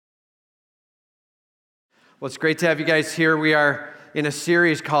Well, it's great to have you guys here. We are in a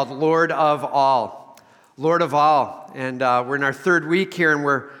series called Lord of All. Lord of All. And we're in our third week here, and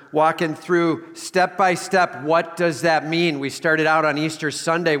we're walking through step by step, what does that mean? We started out on Easter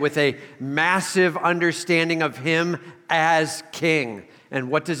Sunday with a massive understanding of Him as King.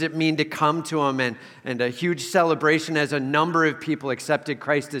 And what does it mean to come to Him? And a huge celebration as a number of people accepted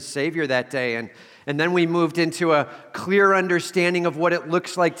Christ as Savior that day. And then we moved into a clear understanding of what it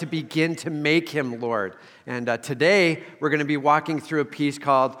looks like to begin to make Him Lord. And today, we're going to be walking through a piece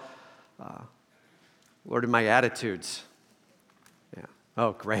called Lord of My Attitudes. Yeah.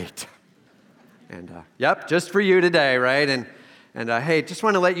 Oh, great. And yep, just for you today, right? And hey, just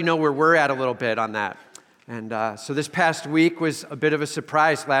want to let you know where we're at a little bit on that. And so this past week was a bit of a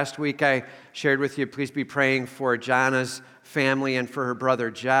surprise. Last week, I shared with you, please be praying for Jana's family and for her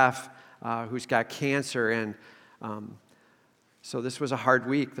brother, Jeff, who's got cancer. And so this was a hard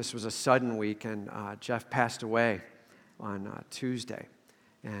week. This was a sudden week, and Jeff passed away on Tuesday.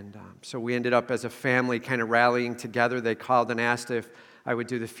 And so we ended up as a family kind of rallying together. They called and asked if I would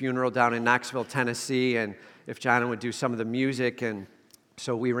do the funeral down in Knoxville, Tennessee, and if Jana would do some of the music. And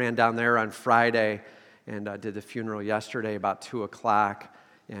so we ran down there on Friday and did the funeral yesterday about 2 o'clock.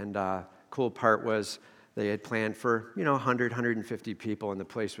 And cool part was they had planned for, 100, 150 people, and the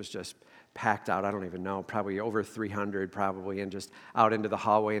place was just packed out. I don't even know, probably over 300 probably, and just out into the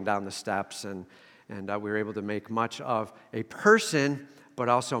hallway and down the steps. And we were able to make much of a person, but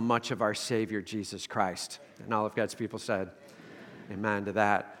also much of our Savior, Jesus Christ. And all of God's people said, amen to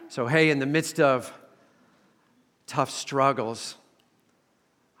that. So hey, in the midst of tough struggles,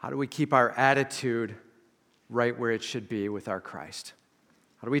 how do we keep our attitude right where it should be with our Christ?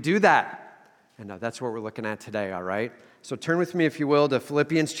 How do we do that? And that's what we're looking at today, all right? So turn with me, if you will, to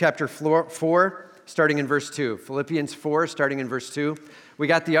Philippians chapter 4, starting in verse 2. Philippians 4, starting in verse 2. We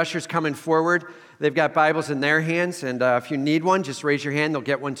got the ushers coming forward. They've got Bibles in their hands, and if you need one, just raise your hand. They'll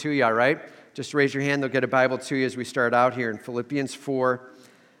get one to you, all right? Just raise your hand. They'll get a Bible to you as we start out here in Philippians 4,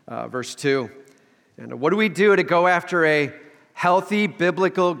 verse 2. And what do we do to go after a healthy,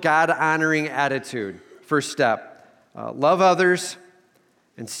 biblical, God-honoring attitude? First step, love others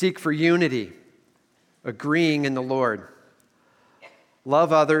and seek for unity, agreeing in the Lord.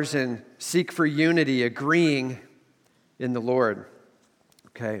 Love others and seek for unity, agreeing in the Lord.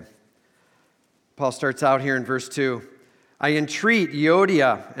 Okay. Paul starts out here in verse 2. I entreat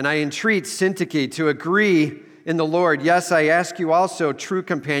Euodia and I entreat Syntyche to agree in the Lord. Yes, I ask you also, true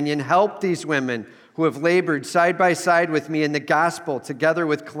companion, help these women who have labored side by side with me in the gospel, together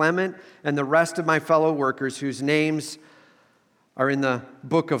with Clement and the rest of my fellow workers whose names are in the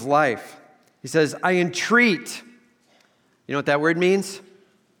book of life. He says, I entreat. You know what that word means?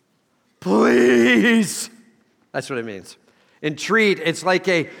 Please. That's what it means. Entreat, it's like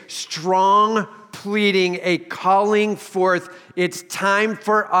a strong pleading, a calling forth. It's time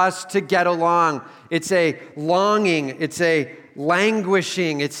for us to get along. It's a longing. It's a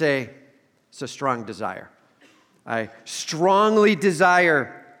languishing. It's a strong desire. I strongly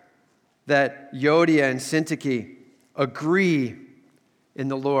desire that Euodia and Syntyche agree in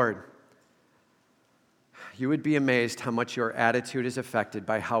the Lord. You would be amazed how much your attitude is affected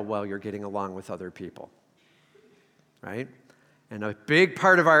by how well you're getting along with other people, right? And a big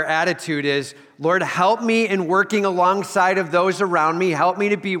part of our attitude is, Lord, help me in working alongside of those around me. Help me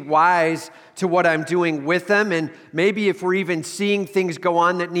to be wise to what I'm doing with them. And maybe if we're even seeing things go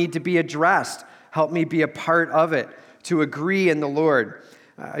on that need to be addressed, help me be a part of it, to agree in the Lord.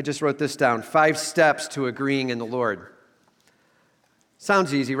 I just wrote this down, 5 steps to agreeing in the Lord.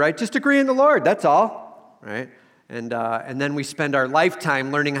 Sounds easy, right? Just agree in the Lord, that's all, right? And then we spend our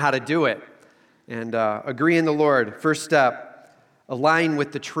lifetime learning how to do it. And agree in the Lord. First step, align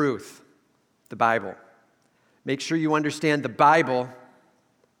with the truth, the Bible. Make sure you understand the Bible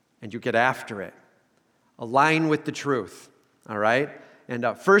and you get after it. Align with the truth, all right? And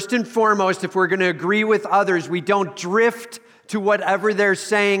first and foremost, if we're going to agree with others, we don't drift to whatever they're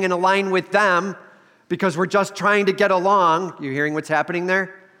saying and align with them because we're just trying to get along. You hearing what's happening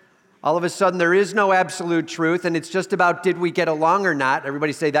there? All of a sudden, there is no absolute truth, and it's just about did we get along or not.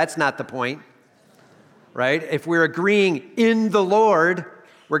 Everybody say that's not the point, right? If we're agreeing in the Lord,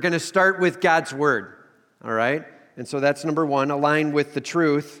 we're going to start with God's Word, all right? And so that's number 1, align with the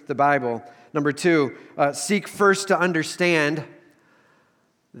truth, the Bible. Number 2, seek first to understand,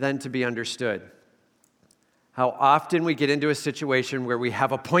 then to be understood. How often we get into a situation where we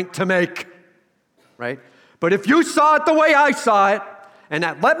have a point to make, right? But if you saw it the way I saw it, and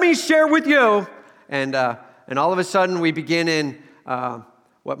let me share with you, and all of a sudden we begin in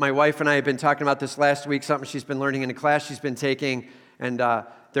what my wife and I have been talking about this last week, something she's been learning in a class she's been taking, and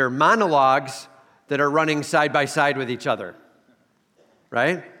they're monologues that are running side by side with each other,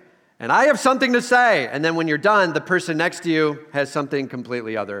 right? And I have something to say. And then when you're done, the person next to you has something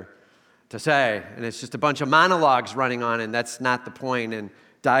completely other to say. And it's just a bunch of monologues running on, and that's not the point in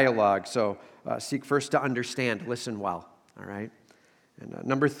dialogue. So seek first to understand, listen well, all right? And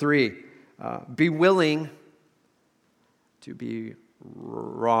number 3, be willing to be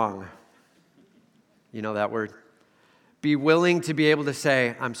wrong. You know that word? Be willing to be able to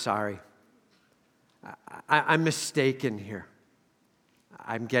say, I'm sorry. I'm mistaken here.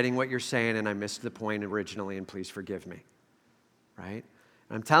 I'm getting what you're saying, and I missed the point originally, and please forgive me, right?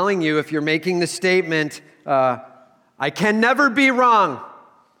 I'm telling you, if you're making the statement, I can never be wrong,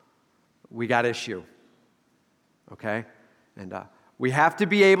 we got issue, okay? And we have to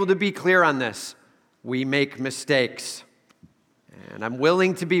be able to be clear on this. We make mistakes, and I'm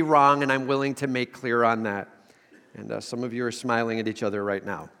willing to be wrong, and I'm willing to make clear on that. And some of you are smiling at each other right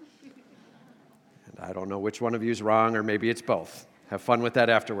now. And I don't know which one of you is wrong, or maybe it's both. Have fun with that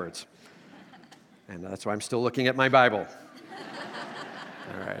afterwards. And that's why I'm still looking at my Bible.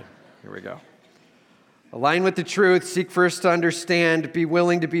 All right, here we go. Align with the truth. Seek first to understand. Be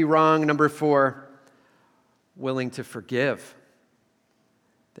willing to be wrong. Number 4, willing to forgive.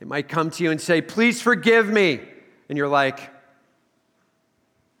 They might come to you and say, please forgive me. And you're like,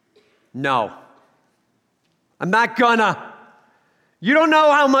 no, I'm not gonna. You don't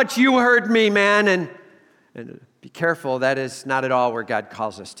know how much you hurt me, man. And be careful, that is not at all where God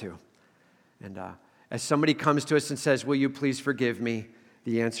calls us to. And as somebody comes to us and says, will you please forgive me?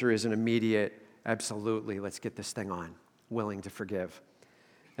 The answer is an immediate, absolutely, let's get this thing on. Willing to forgive.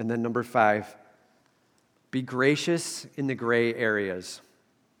 And then number 5, be gracious in the gray areas.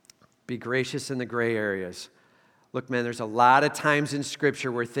 Be gracious in the gray areas. Look, man, there's a lot of times in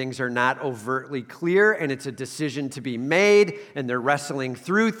Scripture where things are not overtly clear, and it's a decision to be made, and they're wrestling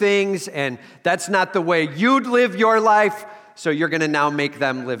through things, and that's not the way you'd live your life, so you're going to now make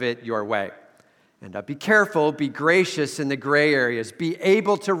them live it your way. And be careful, be gracious in the gray areas. Be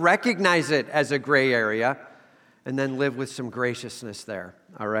able to recognize it as a gray area, and then live with some graciousness there,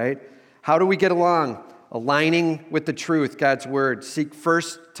 all right? How do we get along? Aligning with the truth, God's word. Seek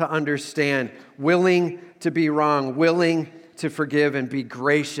first to understand. Willing to be wrong. Willing to forgive and be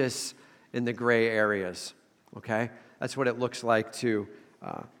gracious in the gray areas. Okay? That's what it looks like to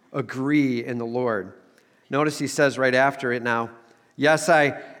agree in the Lord. Notice he says right after it now, yes,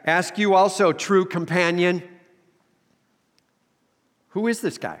 I ask you also, true companion. Who is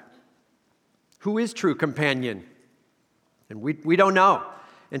this guy? Who is true companion? And we don't know.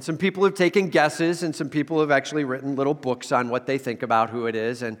 And some people have taken guesses, and some people have actually written little books on what they think about who it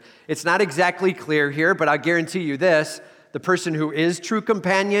is. And it's not exactly clear here, but I guarantee you this, the person who is true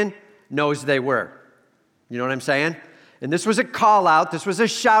companion knows they were. You know what I'm saying? And this was a call out, this was a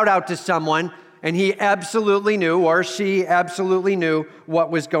shout out to someone, and he absolutely knew, or she absolutely knew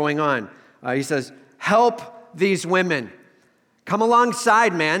what was going on. He says, help these women. Come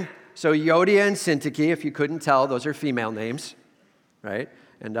alongside, man. So Euodia and Syntyche, if you couldn't tell, those are female names, right?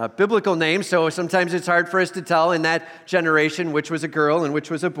 And biblical names, so sometimes it's hard for us to tell in that generation which was a girl and which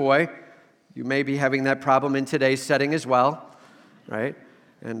was a boy. You may be having that problem in today's setting as well, right?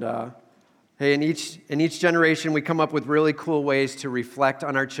 And hey, in each generation, we come up with really cool ways to reflect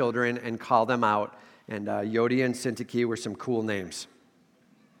on our children and call them out. And Euodia and Syntyche were some cool names.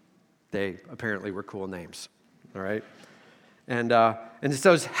 They apparently were cool names, all right? And it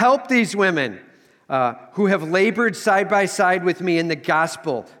says, help these women who have labored side by side with me in the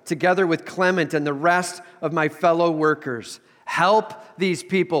gospel, together with Clement and the rest of my fellow workers. Help these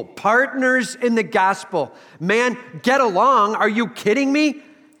people, partners in the gospel. Man, get along. Are you kidding me?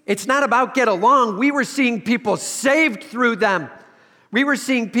 It's not about get along. We were seeing people saved through them. We were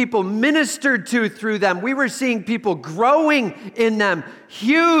seeing people ministered to through them. We were seeing people growing in them.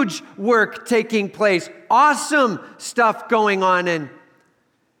 Huge work taking place. Awesome stuff going on. And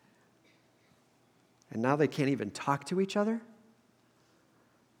now they can't even talk to each other?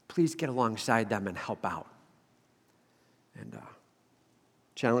 Please get alongside them and help out. And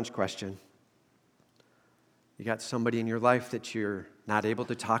challenge question. You got somebody in your life that you're not able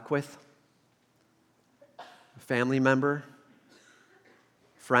to talk with? A family member?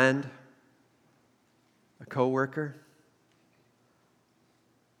 Friend? A coworker?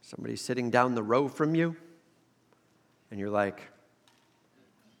 Somebody sitting down the row from you? And you're like,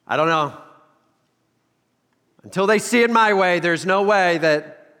 I don't know. Until they see it my way, there's no way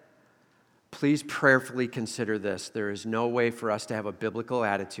that... Please prayerfully consider this. There is no way for us to have a biblical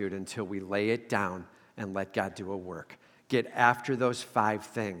attitude until we lay it down and let God do a work. Get after those 5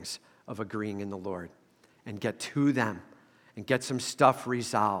 things of agreeing in the Lord and get to them and get some stuff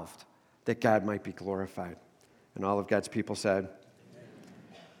resolved. that God might be glorified. And all of God's people said,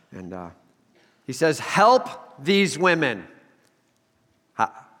 and he says, help these women.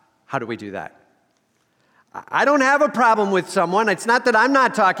 How do we do that? I don't have a problem with someone. It's not that I'm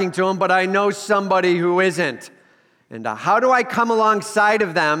not talking to them, but I know somebody who isn't. And how do I come alongside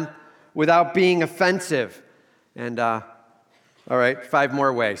of them without being offensive? And all right, 5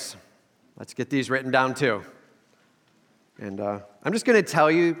 more ways. Let's get these written down too. And I'm just going to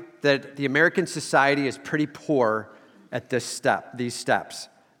tell you that the American society is pretty poor at these steps.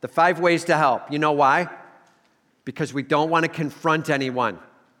 The 5 ways to help. You know why? Because we don't want to confront anyone.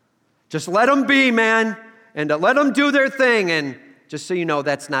 Just let them be, man, and let them do their thing. And just so you know,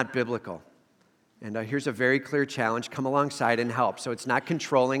 that's not biblical. And here's a very clear challenge. Come alongside and help. So it's not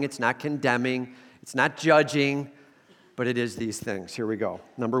controlling, it's not condemning, it's not judging, but it is these things. Here we go.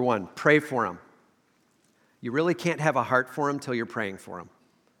 Number 1, pray for them. You really can't have a heart for them till you're praying for them.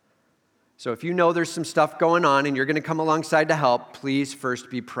 So if you know there's some stuff going on and you're going to come alongside to help, please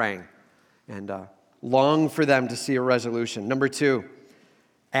first be praying and long for them to see a resolution. Number 2,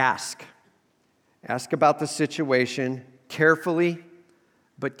 ask. Ask about the situation carefully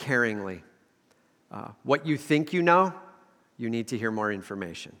but caringly. What you think you know, you need to hear more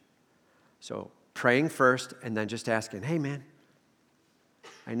information. So praying first and then just asking, hey man,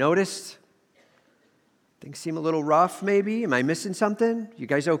 I noticed things seem a little rough maybe. Am I missing something? You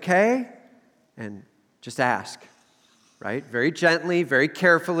guys okay? And just ask, right? Very gently, very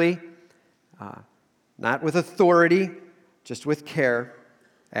carefully, not with authority, just with care.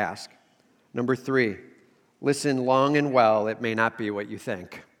 Ask. Number 3, listen long and well. It may not be what you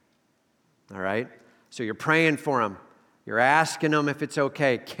think. All right? So you're praying for them. You're asking them if it's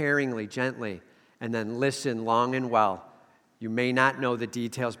okay, caringly, gently, and then listen long and well. You may not know the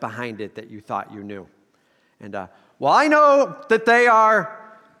details behind it that you thought you knew. And, well, I know that they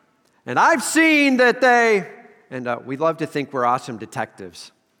are, and I've seen that they, and we love to think we're awesome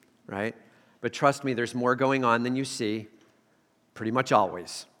detectives, right? But trust me, there's more going on than you see, pretty much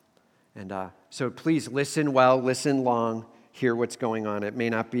always. And so please listen well, listen long, hear what's going on. It may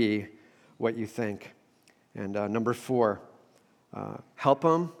not be what you think. And number 4, help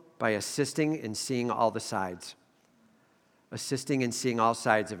them by assisting in seeing all the sides. Assisting in seeing all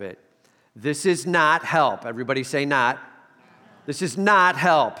sides of it. This is not help. Everybody say not. This is not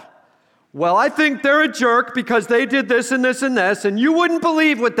help. Well, I think they're a jerk because they did this and this and this, and you wouldn't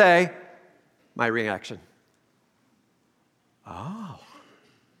believe what they... My reaction. Oh.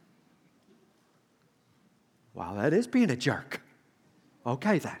 Wow, that is being a jerk.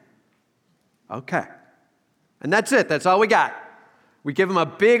 Okay, then. Okay. And that's it. That's all we got. We give them a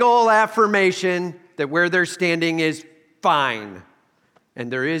big old affirmation that where they're standing is fine.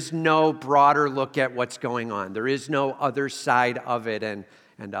 And there is no broader look at what's going on. There is no other side of it. And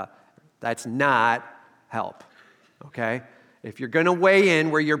that's not help. Okay? If you're going to weigh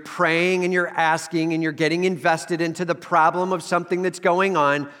in where you're praying and you're asking and you're getting invested into the problem of something that's going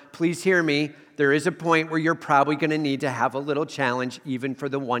on, please hear me. There is a point where you're probably going to need to have a little challenge even for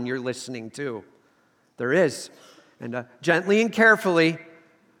the one you're listening to. There is. And gently and carefully,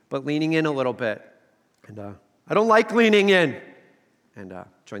 but leaning in a little bit. And I don't like leaning in. And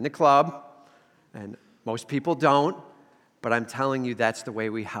join the club. And most people don't. But I'm telling you, that's the way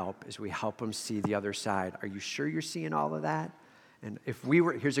we help, is we help them see the other side. Are you sure you're seeing all of that? And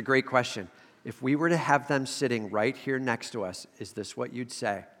here's a great question. If we were to have them sitting right here next to us, is this what you'd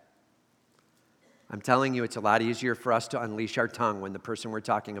say? I'm telling you, it's a lot easier for us to unleash our tongue when the person we're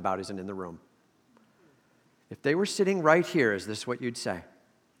talking about isn't in the room. If they were sitting right here, is this what you'd say?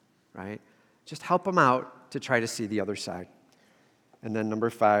 Right? Just help them out to try to see the other side. And then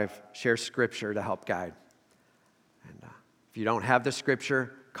number 5, share scripture to help guide. And if you don't have the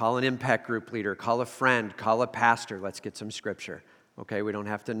scripture, call an impact group leader, call a friend, call a pastor. Let's get some scripture. Okay, we don't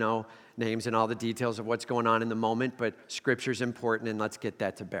have to know names and all the details of what's going on in the moment, but scripture's important, and let's get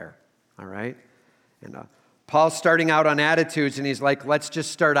that to bear. All right? And Paul's starting out on attitudes, and he's like, let's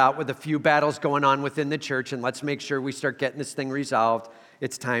just start out with a few battles going on within the church, and let's make sure we start getting this thing resolved.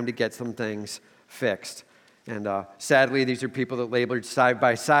 It's time to get some things fixed. And sadly, these are people that labored side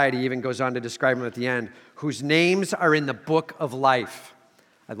by side. He even goes on to describe them at the end, whose names are in the book of life.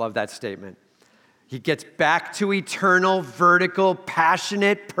 I love that statement. He gets back to eternal, vertical,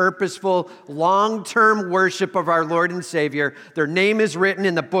 passionate, purposeful, long-term worship of our Lord and Savior. Their name is written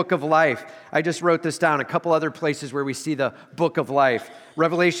in the book of life. I just wrote this down. A couple other places where we see the book of life.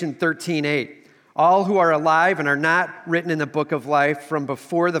 Revelation 13:8. All who are alive and are not written in the book of life from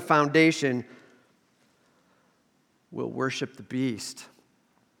before the foundation will worship the beast.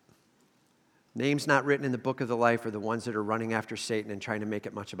 Names not written in the book of the life are the ones that are running after Satan and trying to make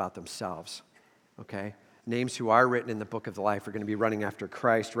it much about themselves, okay? Names who are written in the book of the life are going to be running after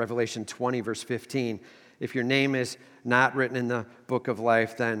Christ. Revelation 20, verse 15. If your name is not written in the book of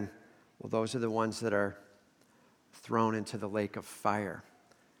life, then, well, those are the ones that are thrown into the lake of fire.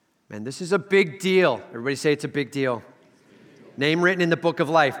 Man, this is a big deal. Everybody say it's a big deal. Name written in the book of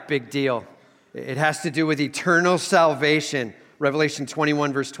life, big deal. It has to do with eternal salvation. Revelation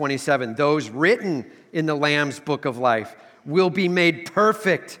 21, verse 27. Those written in the Lamb's book of life will be made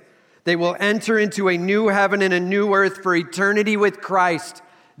perfect. They will enter into a new heaven and a new earth for eternity with Christ.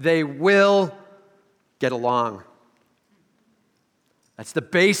 They will get along. That's the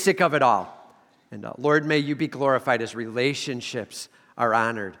basic of it all. And Lord, may you be glorified as relationships are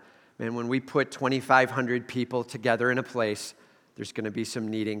honored. Man, when we put 2,500 people together in a place, there's going to be some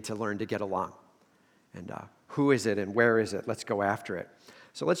needing to learn to get along. And who is it and where is it? Let's go after it.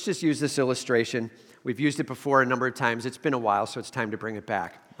 So let's just use this illustration. We've used it before a number of times. It's been a while, so it's time to bring it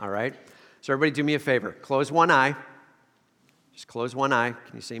back. All right? So everybody do me a favor. Close one eye. Just close one eye.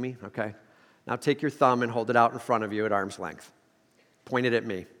 Can you see me? Okay. Now take your thumb and hold it out in front of you at arm's length. Point it at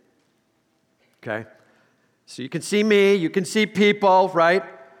me. Okay? So you can see me. You can see people, right?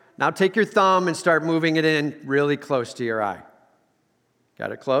 Now take your thumb and start moving it in really close to your eye.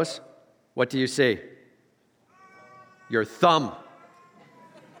 Got it close? What do you see? Your thumb.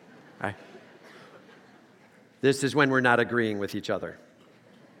 Right? This is when we're not agreeing with each other.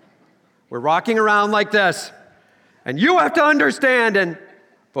 We're walking around like this, and you have to understand.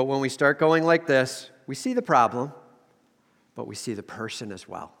 But when we start going like this, we see the problem, but we see the person as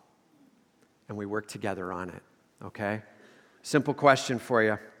well. And we work together on it, okay? Simple question for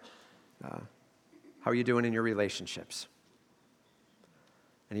you. How are you doing in your relationships?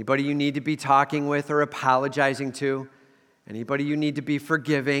 Anybody you need to be talking with or apologizing to? Anybody you need to be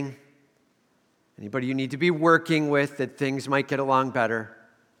forgiving? Anybody you need to be working with that things might get along better?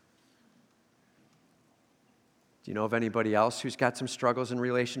 Do you know of anybody else who's got some struggles in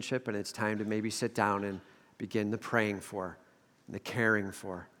relationship and it's time to maybe sit down and begin the praying for, and the caring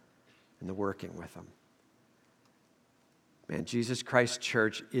for, and the working with them? Man, Jesus Christ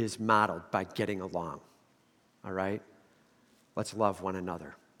Church is modeled by getting along, all right? Let's love one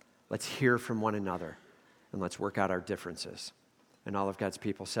another. Let's hear from one another, and let's work out our differences. And all of God's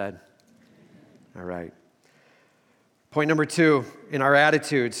people said, all right. Point number 2, in our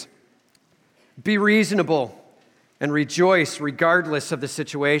attitudes, be reasonable and rejoice regardless of the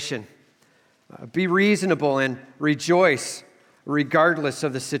situation. Be reasonable and rejoice regardless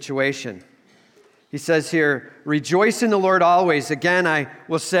of the situation. He says here, rejoice in the Lord always. Again, I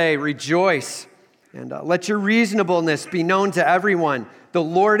will say, rejoice. And let your reasonableness be known to everyone. The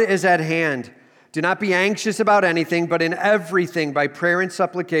Lord is at hand. Do not be anxious about anything, but in everything, by prayer and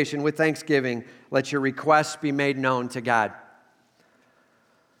supplication with thanksgiving, let your requests be made known to God.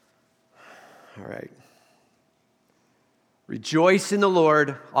 All right. Rejoice in the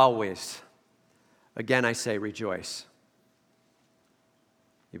Lord always. Again, I say rejoice.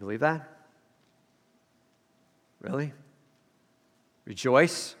 You believe that? Really?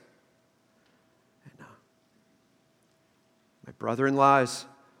 Rejoice? And, my brother-in-law has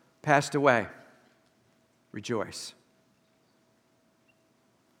passed away. Rejoice.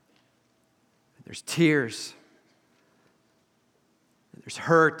 And there's tears. And there's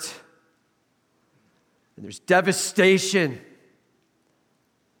hurt. And there's devastation.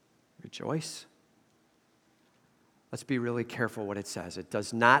 Rejoice. Let's be really careful what it says. It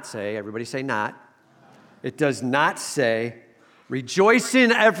does not say, everybody say not. It does not say, rejoice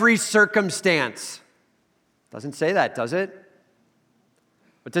in every circumstance. Doesn't say that, does it?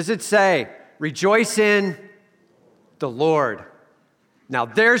 What does it say? Rejoice in the Lord. Now,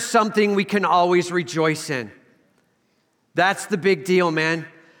 there's something we can always rejoice in. That's the big deal, man.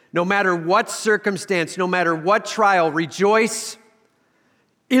 No matter what circumstance, no matter what trial, rejoice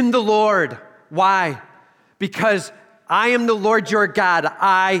in the Lord. Why? Because I am the Lord your God.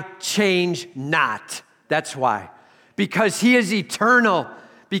 I change not. That's why. Because he is eternal.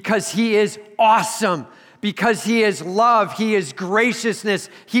 Because he is awesome. Because he is love. He is graciousness.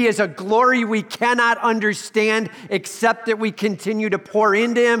 He is a glory we cannot understand except that we continue to pour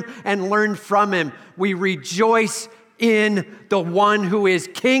into him and learn from him. We rejoice in the one who is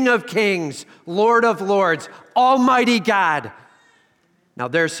King of kings, Lord of lords, Almighty God. Now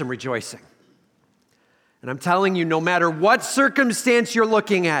there's some rejoicing. And I'm telling you, no matter what circumstance you're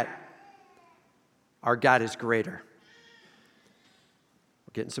looking at, our God is greater.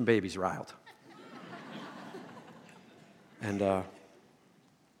 We're getting some babies riled. And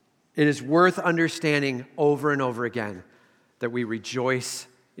it is worth understanding over and over again that we rejoice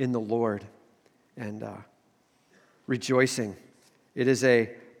in the Lord. And rejoicing. It is a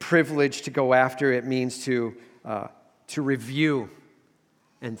privilege to go after. It means to review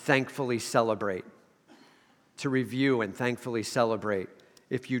and thankfully celebrate. To review and thankfully celebrate.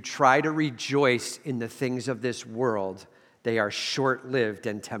 If you try to rejoice in the things of this world, they are short-lived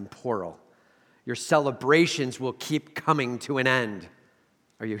and temporal. Your celebrations will keep coming to an end.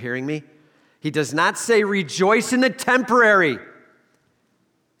 Are you hearing me? He does not say rejoice in the temporary.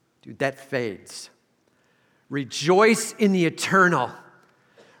 Dude, that fades. Rejoice in the eternal.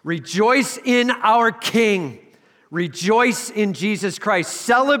 Rejoice in our King. Rejoice in Jesus Christ.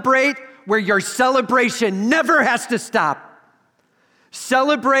 Celebrate where your celebration never has to stop.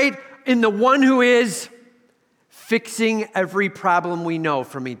 Celebrate in the one who is fixing every problem we know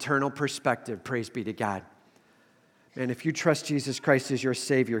from eternal perspective. Praise be to God. And if you trust Jesus Christ as your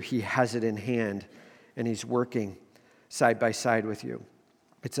Savior, He has it in hand, and He's working side by side with you.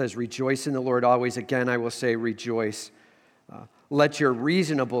 It says, rejoice in the Lord always. Again, I will say rejoice. Let your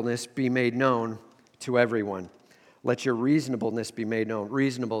reasonableness be made known to everyone. Let your reasonableness be made known.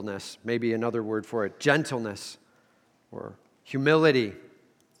 Reasonableness, maybe another word for it. Gentleness, or humility,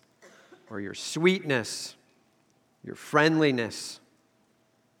 or your sweetness, your friendliness,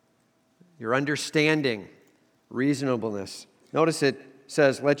 your understanding, reasonableness. Notice it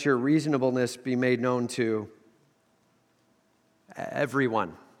says, let your reasonableness be made known to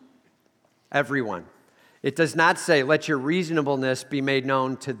everyone. Everyone. It does not say, let your reasonableness be made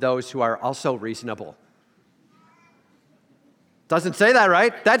known to those who are also reasonable. Doesn't say that,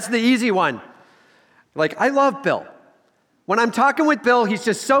 right? That's the easy one. Like, I love Bill. When I'm talking with Bill, he's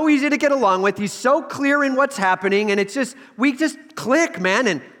just so easy to get along with. He's so clear in what's happening, and it's just, we just click, man,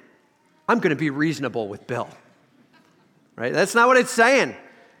 and I'm going to be reasonable with Bill. Right? That's not what it's saying.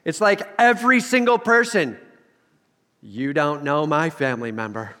 It's like every single person, you don't know my family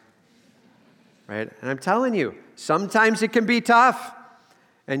member. Right? And I'm telling you, sometimes it can be tough.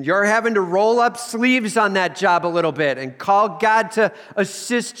 And you're having to roll up sleeves on that job a little bit and call God to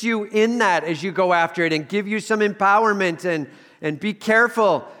assist you in that as you go after it and give you some empowerment and be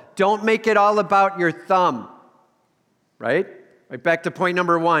careful. Don't make it all about your thumb. Right? Right, back to point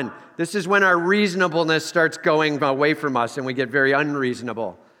number 1. This is when our reasonableness starts going away from us and we get very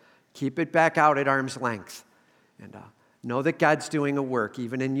unreasonable. Keep it back out at arm's length. And know that God's doing a work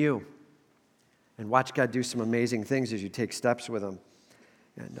even in you. And watch God do some amazing things as you take steps with Him.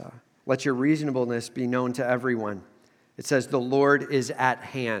 And let your reasonableness be known to everyone. It says, the Lord is at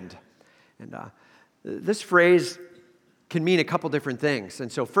hand. And this phrase can mean a couple different things.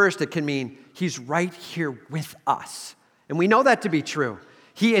 And so first, it can mean He's right here with us. And we know that to be true.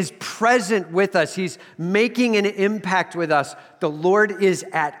 He is present with us. He's making an impact with us. The Lord is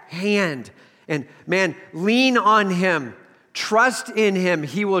at hand. And man, lean on Him. Trust in Him.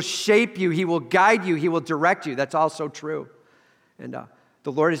 He will shape you. He will guide you. He will direct you. That's also true. And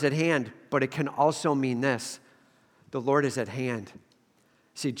the Lord is at hand, but it can also mean this. The Lord is at hand.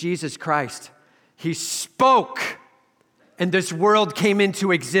 See, Jesus Christ, He spoke, and this world came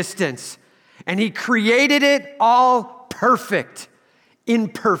into existence. And He created it all perfect. In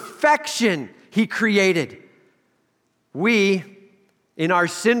perfection, He created. We, in our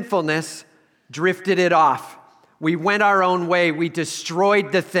sinfulness, drifted it off. We went our own way. We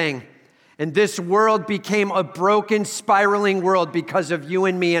destroyed the thing. And this world became a broken, spiraling world because of you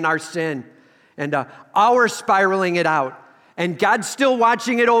and me and our sin. And our spiraling it out. And God's still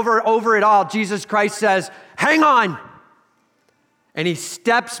watching it over it all. Jesus Christ says, hang on. And He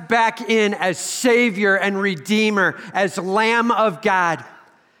steps back in as Savior and Redeemer, as Lamb of God.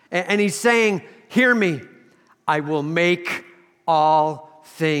 And He's saying, hear me, I will make all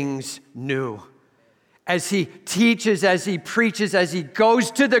things new. As He teaches, as He preaches, as He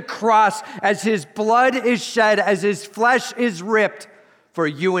goes to the cross, as His blood is shed, as His flesh is ripped for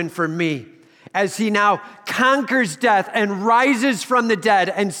you and for me, as He now conquers death and rises from the dead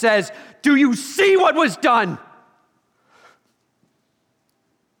and says, do you see what was done?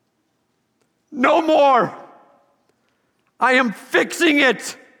 No more. I am fixing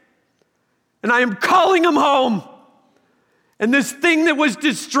it. And I am calling them home. And this thing that was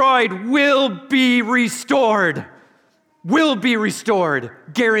destroyed will be restored. Will be restored.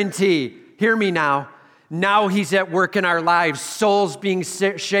 Guarantee. Hear me now. Now He's at work in our lives. Souls being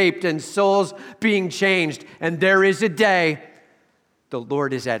shaped and souls being changed. And there is a day, the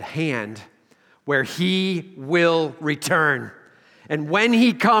Lord is at hand, where He will return. And when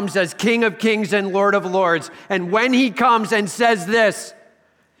He comes as King of Kings and Lord of Lords, and when He comes and says this,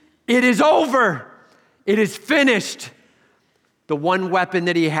 it is over. It is finished. The one weapon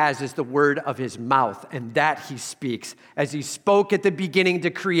that he has is the word of his mouth, and that he speaks. As he spoke at the beginning to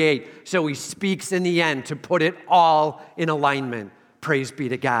create, so he speaks in the end to put it all in alignment. Praise be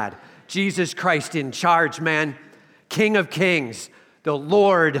to God. Jesus Christ in charge, man. King of kings. The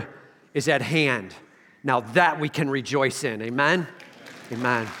Lord is at hand. Now that we can rejoice in. Amen?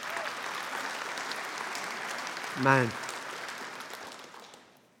 Amen. Amen.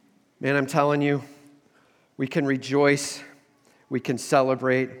 Man, I'm telling you, we can rejoice, we can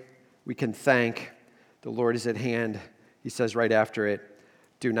celebrate, we can thank. The Lord is at hand. He says right after it,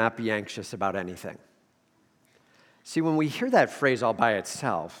 do not be anxious about anything. See, when we hear that phrase all by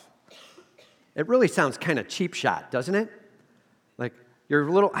itself, it really sounds kind of cheap shot, doesn't it? Like,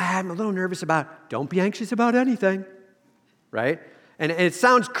 I'm a little nervous about, don't be anxious about anything, right? And it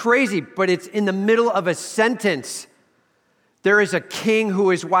sounds crazy, but it's in the middle of a sentence. There is a king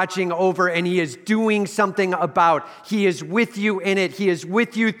who is watching over, and he is doing something about. He is with you in it. He is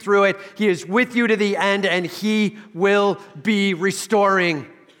with you through it. He is with you to the end, and he will be restoring.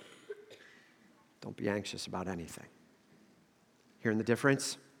 Don't be anxious about anything. Hearing the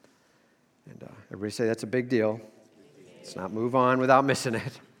difference? And everybody say that's a big deal. Let's not move on without missing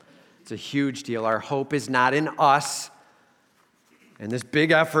it. It's a huge deal. Our hope is not in us and this big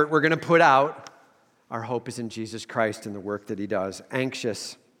effort we're going to put out. Our hope is in Jesus Christ and the work that he does.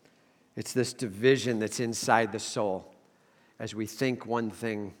 Anxious, it's this division that's inside the soul as we think one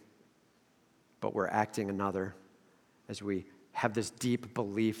thing, but we're acting another, as we have this deep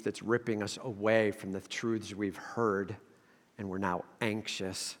belief that's ripping us away from the truths we've heard, and we're now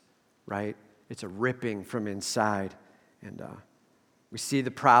anxious, right? It's a ripping from inside, and we see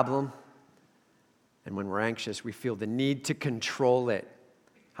the problem, and when we're anxious, we feel the need to control it.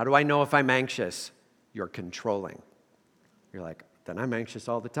 How do I know if I'm anxious? You're controlling. You're like, then I'm anxious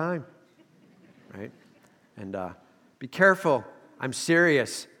all the time, right? And be careful. I'm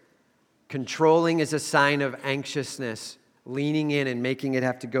serious. Controlling is a sign of anxiousness, leaning in and making it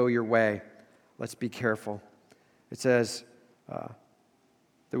have to go your way. Let's be careful. It says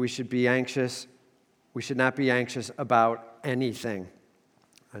that we should be anxious. We should not be anxious about anything.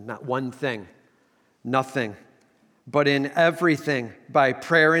 Not one thing. Nothing. But in everything, by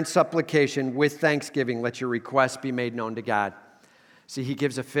prayer and supplication, with thanksgiving, let your requests be made known to God. See, he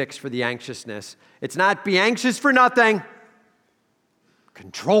gives a fix for the anxiousness. It's not be anxious for nothing.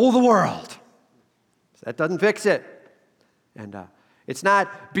 Control the world. That doesn't fix it. And it's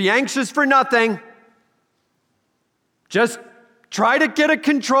not be anxious for nothing. Just try to get a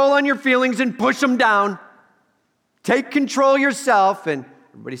control on your feelings and push them down. Take control yourself. And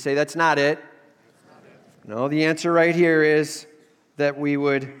everybody say that's not it. No, the answer right here is that we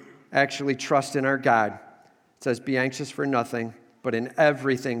would actually trust in our God. It says, be anxious for nothing, but in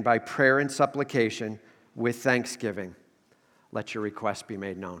everything by prayer and supplication with thanksgiving, let your requests be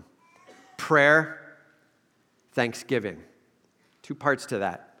made known. Prayer, thanksgiving. Two parts to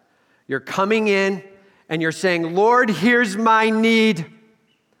that. You're coming in and you're saying, Lord, here's my need.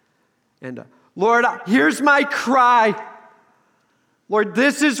 And Lord, here's my cry. Lord,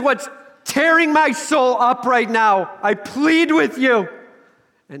 this is what's tearing my soul up right now. I plead with you.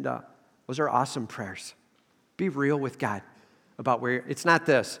 And those are awesome prayers. Be real with God about where it's not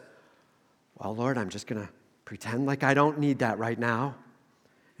this. Well, Lord, I'm just going to pretend like I don't need that right now.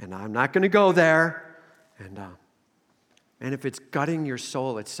 And I'm not going to go there. And if it's gutting your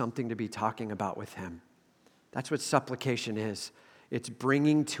soul, it's something to be talking about with him. That's what supplication is. It's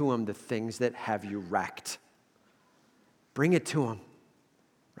bringing to him the things that have you wrecked. Bring it to him,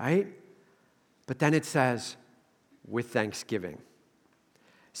 right? But then it says, with thanksgiving.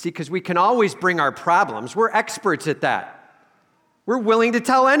 See, because we can always bring our problems. We're experts at that. We're willing to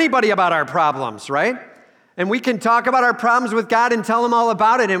tell anybody about our problems, right? And we can talk about our problems with God and tell him all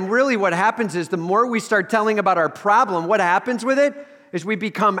about it. And really what happens is the more we start telling about our problem, what happens with it is we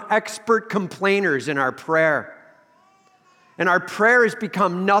become expert complainers in our prayer. And our prayer has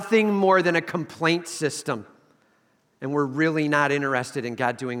become nothing more than a complaint system. And we're really not interested in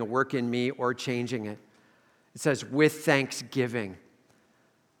God doing a work in me or changing it. It says, with thanksgiving.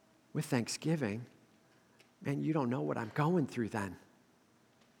 With thanksgiving? Man, you don't know what I'm going through then.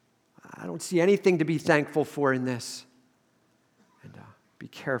 I don't see anything to be thankful for in this. And be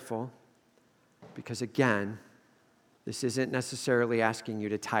careful, because again, this isn't necessarily asking you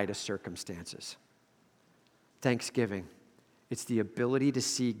to tie to circumstances. Thanksgiving, it's the ability to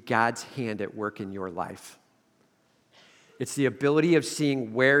see God's hand at work in your life. It's the ability of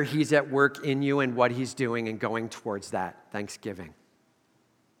seeing where he's at work in you and what he's doing and going towards that. Thanksgiving.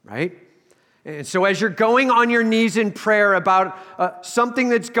 Right? And so as you're going on your knees in prayer about something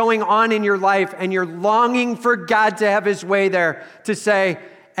that's going on in your life and you're longing for God to have his way there, to say,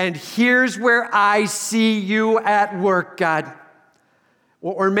 and here's where I see you at work, God.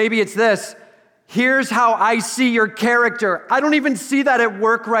 Or maybe it's this, here's how I see your character. I don't even see that at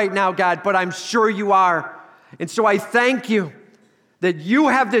work right now, God, but I'm sure you are. And so I thank you that you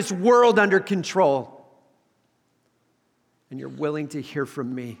have this world under control and you're willing to hear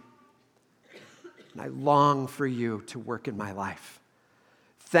from me. And I long for you to work in my life.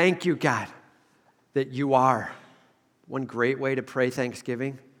 Thank you, God, that you are. One great way to pray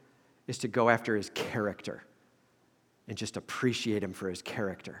thanksgiving is to go after his character and just appreciate him for his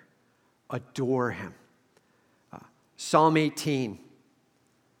character. Adore him. Psalm 18,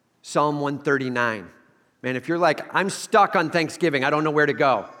 Psalm 139. Man, if you're like, I'm stuck on Thanksgiving, I don't know where to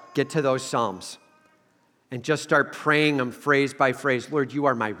go, get to those Psalms and just start praying them phrase by phrase. Lord, you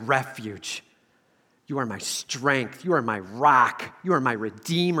are my refuge. You are my strength. You are my rock. You are my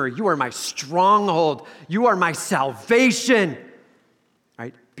redeemer. You are my stronghold. You are my salvation.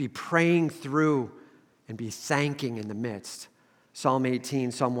 Right? Be praying through and be thanking in the midst. Psalm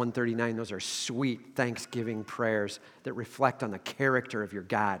 18, Psalm 139, those are sweet thanksgiving prayers that reflect on the character of your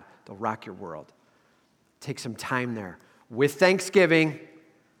God. They'll rock your world. Take some time there with thanksgiving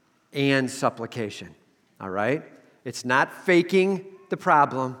and supplication. All right? It's not faking the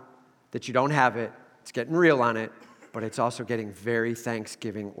problem that you don't have it. It's getting real on it, but it's also getting very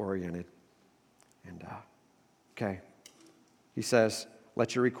Thanksgiving-oriented. And, okay. He says,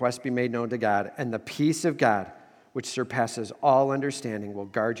 let your requests be made known to God, and the peace of God, which surpasses all understanding, will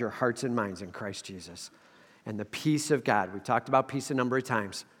guard your hearts and minds in Christ Jesus. And the peace of God, we talked about peace a number of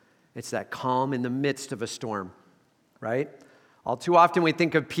times. It's that calm in the midst of a storm, right? All too often we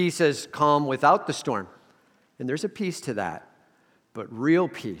think of peace as calm without the storm. And there's a peace to that. But real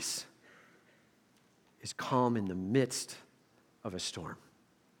peace is calm in the midst of a storm,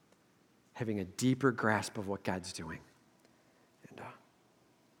 having a deeper grasp of what God's doing. And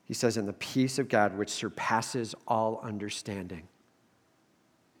he says, in the peace of God, which surpasses all understanding.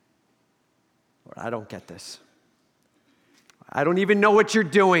 Lord, I don't get this. I don't even know what you're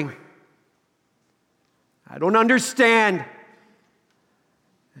doing. I don't understand.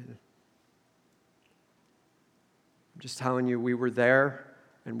 I'm just telling you, we were there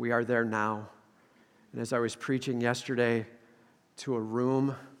and we are there now. And as I was preaching yesterday to a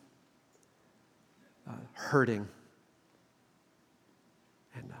room hurting,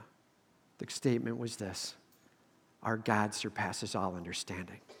 and the statement was this: our God surpasses all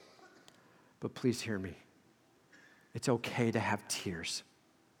understanding. But please hear me. It's okay to have tears.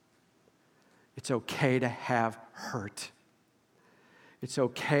 It's okay to have hurt. It's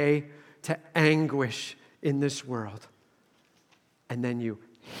okay to anguish in this world. And then you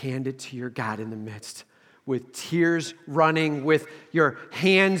hand it to your God in the midst with tears running, with your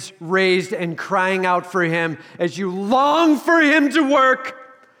hands raised and crying out for him as you long for him to work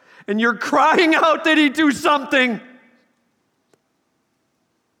and you're crying out that he do something.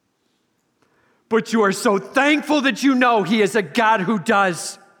 But you are so thankful that you know he is a God who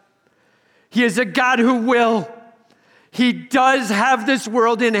does. He is a God who will. He does have this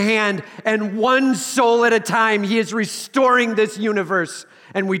world in hand, and one soul at a time, he is restoring this universe.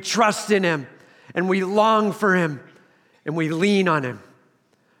 And we trust in him, and we long for him, and we lean on him.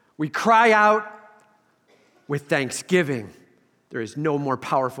 We cry out with thanksgiving. There is no more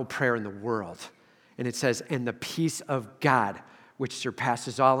powerful prayer in the world. And it says, and the peace of God, which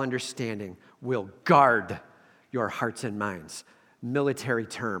surpasses all understanding, will guard your hearts and minds. Military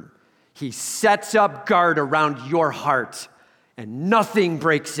term. He sets up guard around your heart, and nothing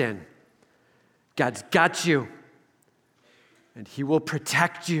breaks in. God's got you, and he will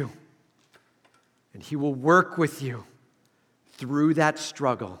protect you, and he will work with you through that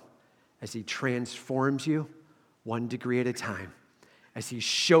struggle as he transforms you 1 degree at a time, as he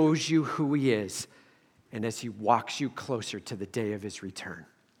shows you who he is, and as he walks you closer to the day of his return.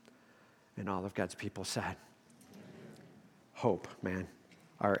 And all of God's people said, hope, man.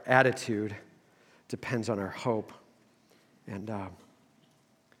 Our attitude depends on our hope. And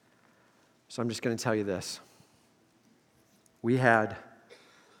so I'm just going to tell you this. We had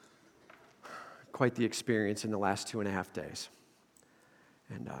quite the experience in the last 2.5 days.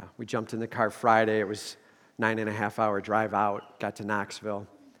 And we jumped in the car Friday. It was 9.5-hour drive out, got to Knoxville,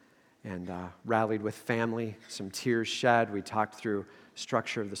 and rallied with family, some tears shed. We talked through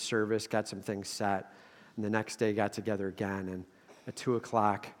structure of the service, got some things set. And the next day got together again, and at 2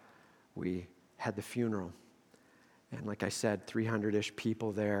 o'clock, we had the funeral. And like I said, 300-ish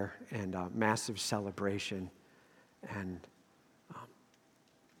people there, and a massive celebration. And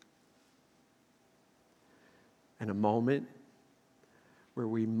and a moment where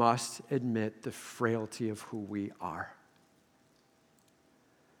we must admit the frailty of who we are,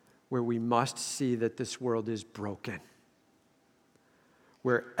 where we must see that this world is broken,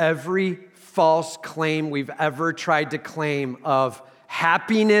 where every false claim we've ever tried to claim of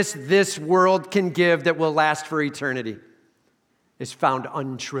happiness this world can give that will last for eternity is found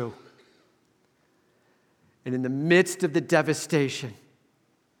untrue. And in the midst of the devastation,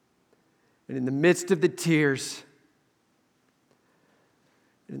 and in the midst of the tears,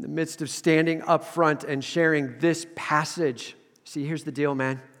 and in the midst of standing up front and sharing this passage, see, here's the deal,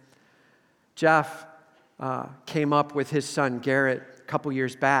 man. Jeff came up with his son Garrett a couple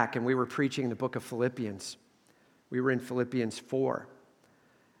years back, and we were preaching the book of Philippians. We were in Philippians 4.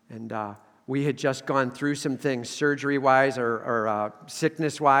 And we had just gone through some things surgery-wise or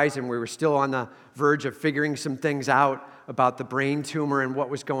sickness-wise, and we were still on the verge of figuring some things out about the brain tumor and what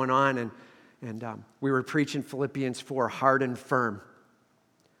was going on. And we were preaching Philippians 4, hard and firm.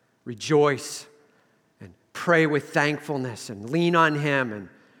 Rejoice and pray with thankfulness and lean on Him.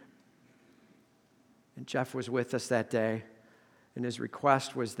 And Jeff was with us that day, and his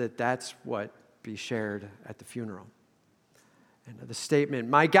request was that that's what be shared at the funeral. And the statement,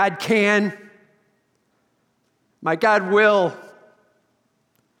 my God can, my God will,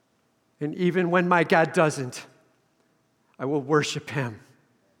 and even when my God doesn't, I will worship Him.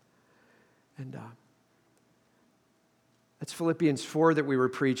 And that's Philippians 4 that we were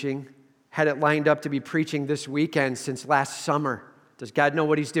preaching. Had it lined up to be preaching this weekend since last summer. Does God know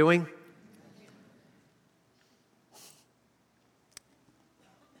what He's doing?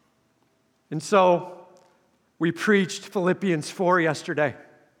 And so we preached Philippians 4 yesterday.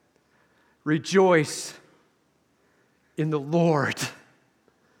 Rejoice in the Lord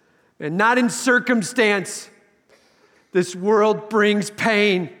and not in circumstance. This world brings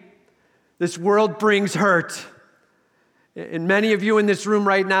pain. This world brings hurt. And many of you in this room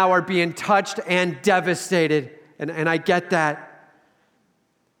right now are being touched and devastated. And I get that.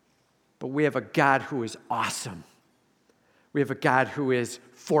 But we have a God who is awesome. We have a God who is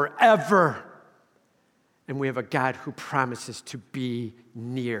forever. And we have a God who promises to be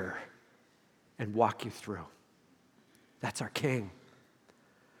near and walk you through. That's our King.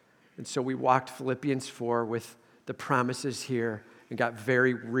 And so we walked Philippians 4 with the promises here and got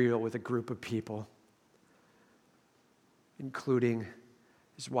very real with a group of people, including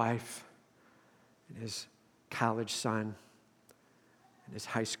his wife and his college son and his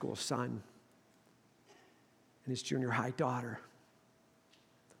high school son and his junior high daughter,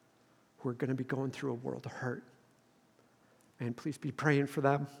 who are going to be going through a world of hurt. Man, please be praying for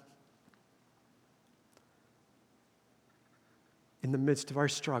them. In the midst of our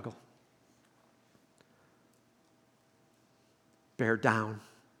struggle, bear down.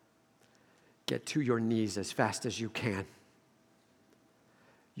 Get to your knees as fast as you can.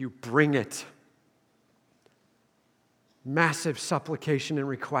 You bring it. Massive supplication and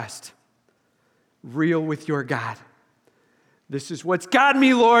request. Real with your God. This is what's got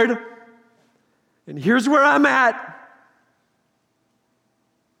me, Lord. And here's where I'm at.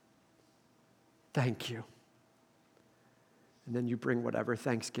 Thank you. And then you bring whatever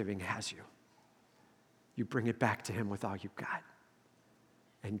Thanksgiving has you. You bring it back to Him with all you've got.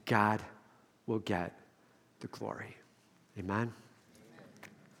 And God will get the glory. Amen?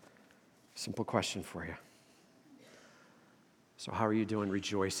 Simple question for you. So how are you doing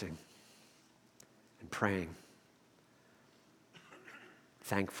rejoicing and praying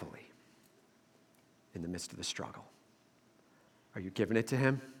thankfully in the midst of the struggle? Are you giving it to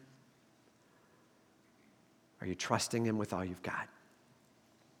Him? Are you trusting Him with all you've got?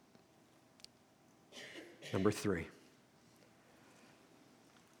 Number 3,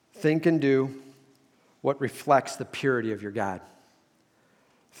 think and do what reflects the purity of your God.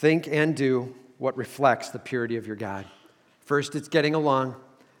 Think and do what reflects the purity of your God. First, it's getting along.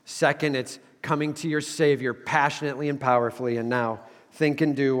 Second, it's coming to your Savior passionately and powerfully. And now, think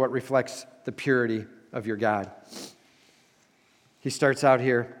and do what reflects the purity of your God. He starts out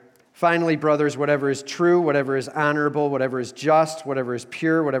here. Finally, brothers, whatever is true, whatever is honorable, whatever is just, whatever is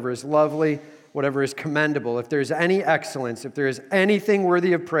pure, whatever is lovely, whatever is commendable, if there is any excellence, if there is anything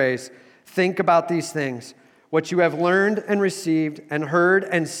worthy of praise, think about these things. What you have learned and received and heard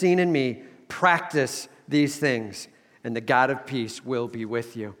and seen in me, practice these things, and the God of peace will be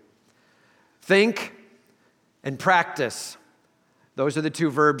with you. Think and practice. Those are the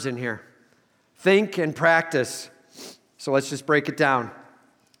two verbs in here. Think and practice. So let's just break it down.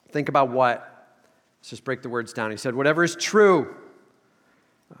 Think about what? Let's just break the words down. He said, whatever is true,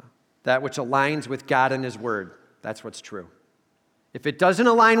 that which aligns with God and His Word, that's what's true. If it doesn't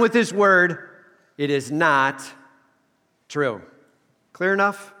align with His Word, it is not True. Clear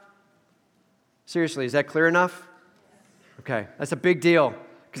enough? Seriously, is that clear enough? Okay, that's a big deal.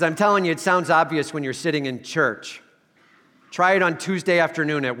 Because I'm telling you, it sounds obvious when you're sitting in church. Try it on Tuesday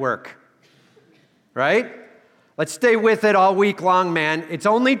afternoon at work. Right? Let's stay with it all week long, man. It's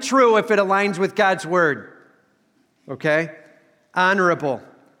only true if it aligns with God's word. Okay? Honorable,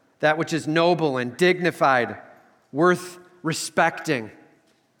 that which is noble and dignified, worth respecting.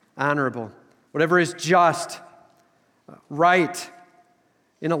 Honorable. Whatever is just, right,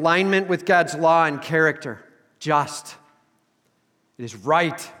 in alignment with God's law and character. Just. It is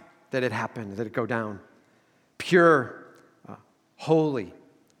right that it happen, that it go down. Pure, holy,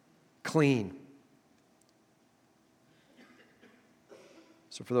 clean.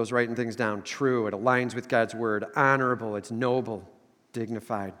 So for those writing things down, true, it aligns with God's word. Honorable, it's noble,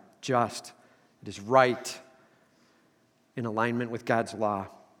 dignified, just. It is right, in alignment with God's law.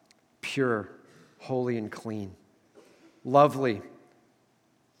 Pure, holy, and clean. Lovely,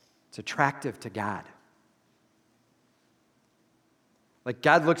 it's attractive to God. Like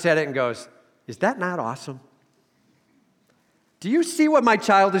God looks at it and goes, is that not awesome? Do you see what my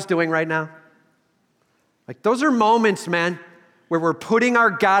child is doing right now? Like those are moments, man, where we're putting our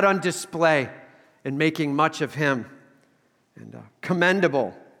God on display and making much of him. And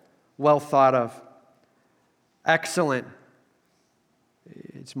commendable, well thought of, excellent.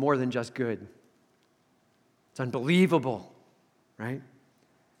 It's more than just good. It's unbelievable, right?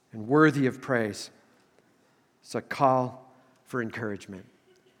 And worthy of praise. It's a call for encouragement.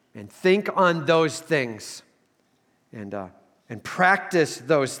 And think on those things and practice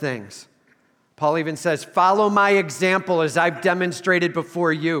those things. Paul even says, follow my example as I've demonstrated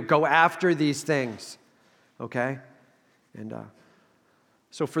before you. Go after these things, okay? And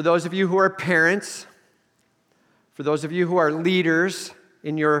so for those of you who are parents, for those of you who are leaders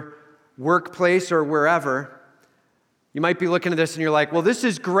in your workplace or wherever, you might be looking at this and you're like, well, this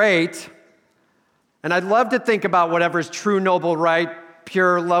is great. And I'd love to think about whatever's true, noble, right,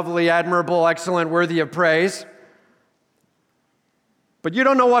 pure, lovely, admirable, excellent, worthy of praise. But you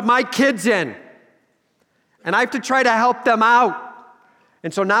don't know what my kid's in. And I have to try to help them out.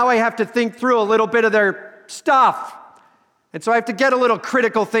 And so now I have to think through a little bit of their stuff. And so I have to get a little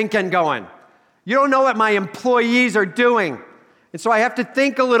critical thinking going. You don't know what my employees are doing. And so I have to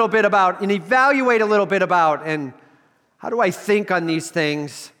think a little bit about and evaluate a little bit about, and how do I think on these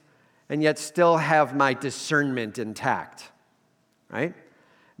things and yet still have my discernment intact, right?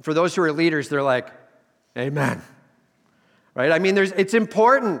 And for those who are leaders, they're like, amen, right? I mean, it's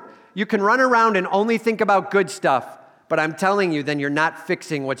important. You can run around and only think about good stuff, but I'm telling you, then you're not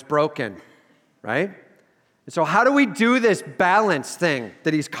fixing what's broken, right? And so how do we do this balance thing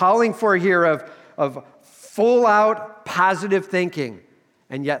that he's calling for here of full-out positive thinking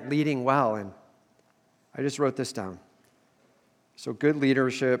and yet leading well? And I just wrote this down. So good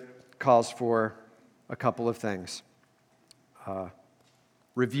leadership calls for a couple of things.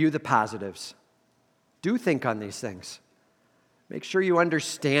 Review the positives. Do think on these things. Make sure you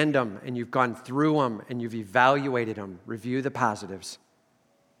understand them and you've gone through them and you've evaluated them. Review the positives.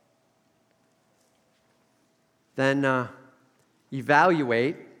 Then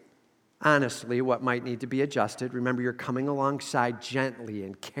evaluate, honestly, what might need to be adjusted. Remember, you're coming alongside gently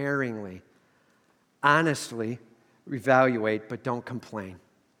and caringly. Honestly, evaluate, but don't complain.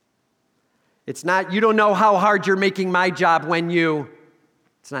 It's not, you don't know how hard you're making my job when you,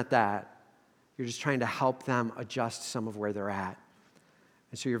 it's not that. You're just trying to help them adjust some of where they're at.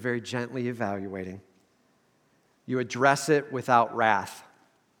 And so you're very gently evaluating. You address it without wrath.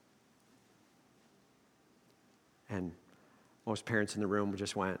 And most parents in the room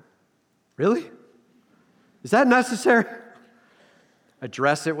just went, really? Is that necessary?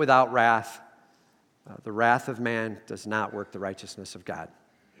 Address it without wrath. The wrath of man does not work the righteousness of God.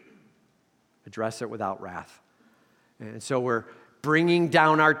 Address it without wrath. And so we're bringing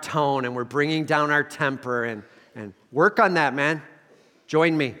down our tone and we're bringing down our temper and work on that, man.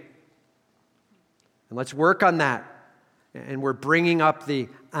 Join me. And let's work on that. And we're bringing up the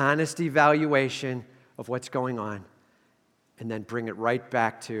honest evaluation of what's going on and then bring it right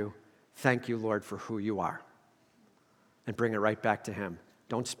back to, thank you, Lord, for who you are. And bring it right back to him.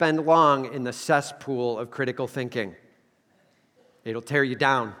 Don't spend long in the cesspool of critical thinking. It'll tear you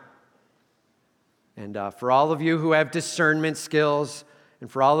down. And for all of you who have discernment skills,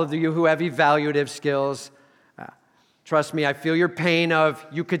 and for all of you who have evaluative skills, trust me, I feel your pain of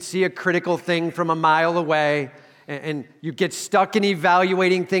you could see a critical thing from a mile away, and you get stuck in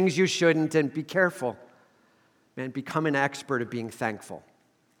evaluating things you shouldn't, and be careful. Man, become an expert at being thankful,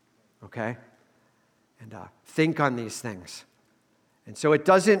 okay? And think on these things. And so it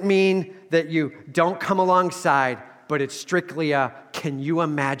doesn't mean that you don't come alongside, but it's strictly a can you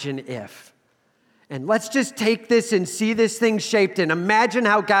imagine if? And let's just take this and see this thing shaped in. Imagine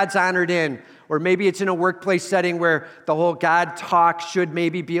how God's honored in. Or maybe it's in a workplace setting where the whole God talk should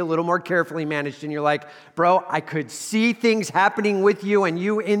maybe be a little more carefully managed. And you're like, bro, I could see things happening with you and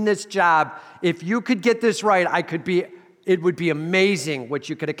you in this job. If you could get this right, it would be amazing what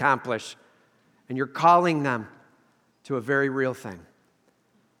you could accomplish. And you're calling them to a very real thing.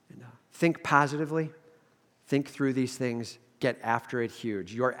 And, think positively. Think through these things. Get after it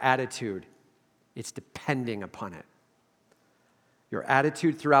huge. Your attitude, it's depending upon it. Your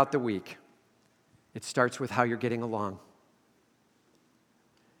attitude throughout the week, it starts with how you're getting along.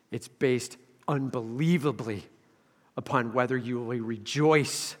 It's based unbelievably upon whether you will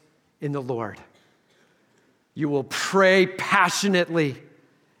rejoice in the Lord. You will pray passionately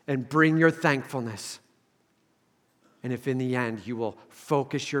and bring your thankfulness. And if in the end you will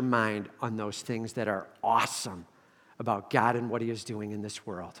focus your mind on those things that are awesome about God and what He is doing in this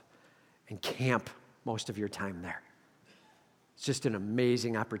world and camp most of your time there. It's just an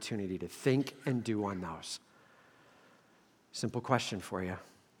amazing opportunity to think and do on those. Simple question for you.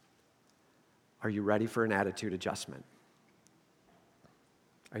 Are you ready for an attitude adjustment?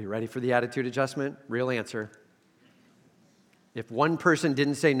 Are you ready for the attitude adjustment? Real answer. If one person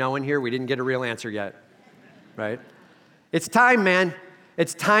didn't say no in here, we didn't get a real answer yet, right? It's time, man.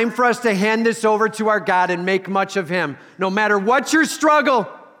 It's time for us to hand this over to our God and make much of Him. No matter what your struggle,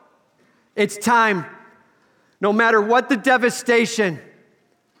 it's time. No matter what the devastation,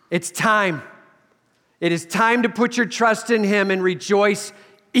 it's time. It is time to put your trust in Him and rejoice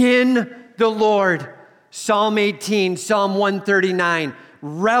in the Lord. Psalm 18, Psalm 139.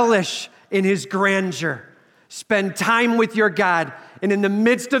 Relish in His grandeur. Spend time with your God. And in the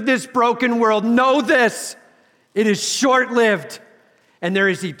midst of this broken world, know this. It is short-lived. And there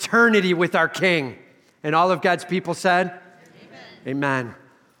is eternity with our King. And all of God's people said? Amen. Amen.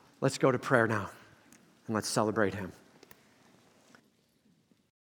 Let's go to prayer now. And let's celebrate Him.